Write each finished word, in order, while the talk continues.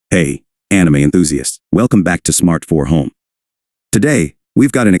Hey, anime enthusiasts, welcome back to Smart 4 Home. Today,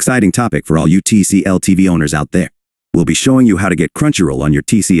 we've got an exciting topic for all you TCL TV owners out there. We'll be showing you how to get Crunchyroll on your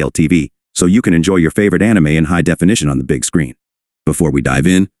TCL TV so you can enjoy your favorite anime in high definition on the big screen. Before we dive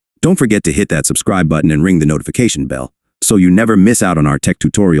in, don't forget to hit that subscribe button and ring the notification bell so you never miss out on our tech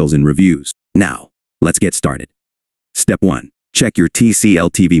tutorials and reviews. Now, let's get started. Step 1. Check your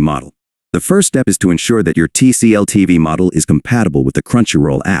TCL TV model. The first step is to ensure that your TCL TV model is compatible with the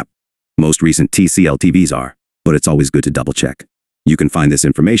Crunchyroll app. Most recent TCL TVs are, but it's always good to double-check. You can find this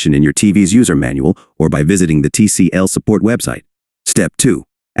information in your TV's user manual or by visiting the TCL support website. Step 2.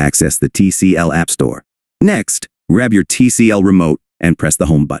 Access the TCL App Store. Next, grab your TCL remote and press the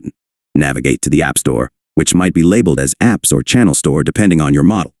Home button. Navigate to the App Store, which might be labeled as Apps or Channel Store depending on your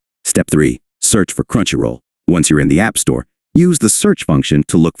model. Step 3. Search for Crunchyroll. Once you're in the App Store, use the search function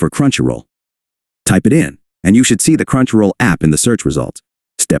to look for Crunchyroll. Type it in, and you should see the Crunchyroll app in the search results.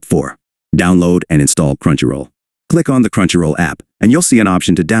 Step 4. Download and install Crunchyroll. Click on the Crunchyroll app, and you'll see an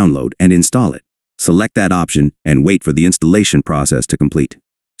option to download and install it. Select that option and wait for the installation process to complete.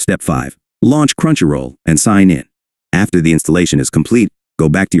 Step 5. Launch Crunchyroll and sign in. After the installation is complete, go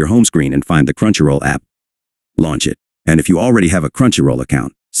back to your home screen and find the Crunchyroll app. Launch it, and if you already have a Crunchyroll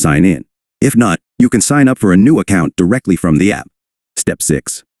account, sign in. If not, you can sign up for a new account directly from the app. Step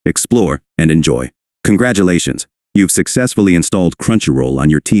 6. Explore and enjoy. Congratulations! You've successfully installed Crunchyroll on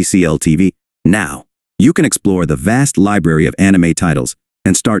your TCL TV. Now, you can explore the vast library of anime titles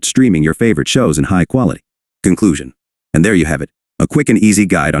and start streaming your favorite shows in high quality. Conclusion. And there you have it, a quick and easy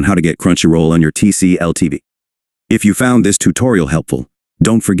guide on how to get Crunchyroll on your TCL TV. If you found this tutorial helpful,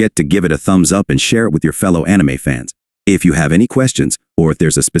 don't forget to give it a thumbs up and share it with your fellow anime fans. If you have any questions, or if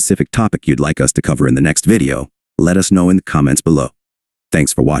there's a specific topic you'd like us to cover in the next video, let us know in the comments below.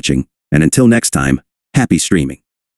 Thanks for watching, and until next time, happy streaming.